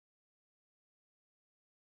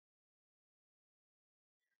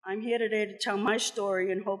I'm here today to tell my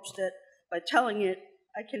story in hopes that by telling it,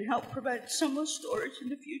 I can help prevent similar stories in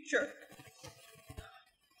the future.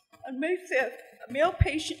 On May 5th, a male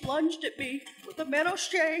patient lunged at me with a metal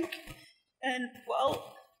shank, and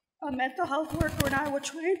while a mental health worker and I were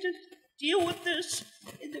trying to deal with this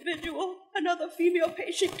individual, another female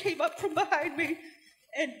patient came up from behind me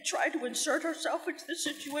and tried to insert herself into the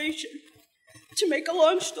situation. To make a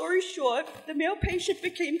long story short, the male patient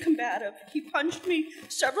became combative. He punched me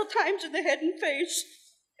several times in the head and face,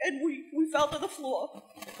 and we fell to the floor.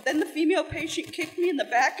 Then the female patient kicked me in the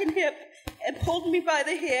back and hip and pulled me by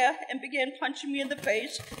the hair and began punching me in the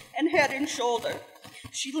face and head and shoulder.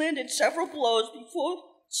 She landed several blows before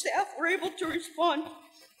staff were able to respond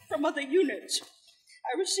from other units.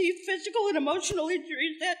 I received physical and emotional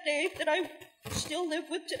injuries that day that I still live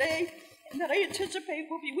with today and that I anticipate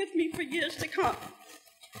will be with me for years to come.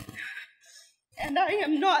 And I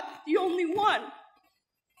am not the only one.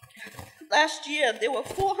 Last year, there were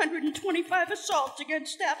 425 assaults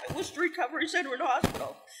against staff at Worcester Recovery Center and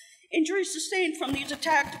Hospital. Injuries sustained from these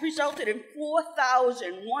attacks resulted in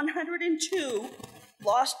 4,102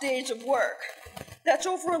 lost days of work. That's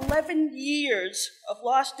over 11 years of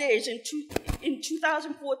lost days in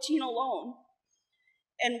 2014 alone.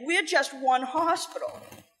 And we're just one hospital.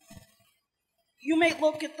 You may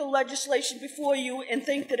look at the legislation before you and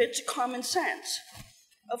think that it's common sense.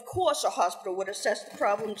 Of course, a hospital would assess the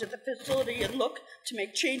problems at the facility and look to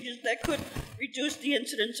make changes that could reduce the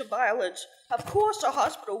incidence of violence. Of course, a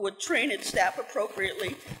hospital would train its staff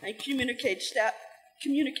appropriately and communicate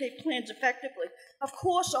plans effectively. Of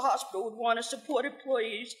course, a hospital would want to support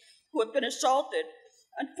employees who have been assaulted.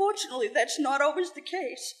 Unfortunately, that's not always the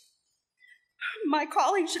case. My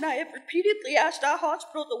colleagues and I have repeatedly asked our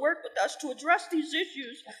hospital to work with us to address these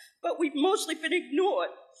issues, but we've mostly been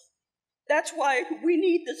ignored. That's why we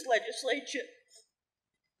need this legislation.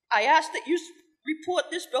 I ask that you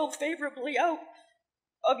report this bill favorably out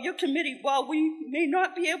of your committee. While we may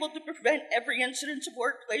not be able to prevent every incidence of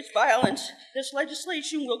workplace violence, this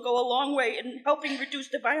legislation will go a long way in helping reduce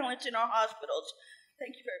the violence in our hospitals.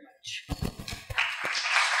 Thank you very much.